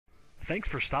Thanks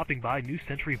for stopping by New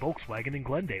Century Volkswagen in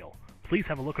Glendale. Please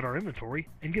have a look at our inventory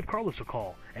and give Carlos a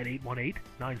call at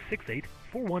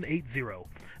 818-968-4180.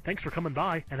 Thanks for coming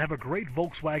by and have a great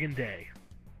Volkswagen day.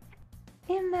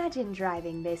 Imagine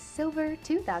driving this silver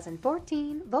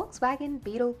 2014 Volkswagen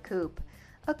Beetle Coupe,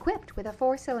 equipped with a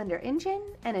 4-cylinder engine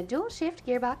and a dual-shift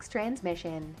gearbox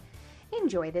transmission.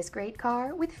 Enjoy this great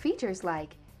car with features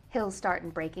like hill start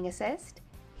and braking assist,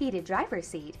 heated driver's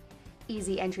seat,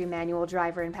 easy entry manual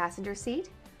driver and passenger seat,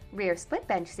 rear split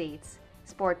bench seats,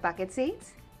 sport bucket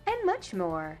seats, and much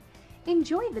more.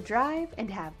 Enjoy the drive and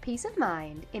have peace of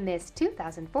mind in this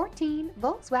 2014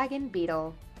 Volkswagen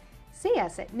Beetle. See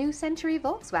us at New Century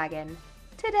Volkswagen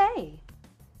today.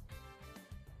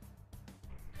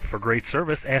 For great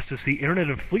service, ask to see Internet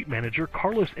and Fleet Manager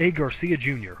Carlos A. Garcia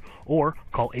Jr. or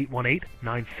call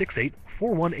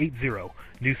 818-968-4180.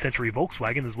 New Century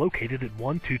Volkswagen is located at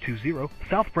 1220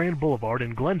 South Brand Boulevard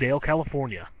in Glendale,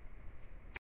 California.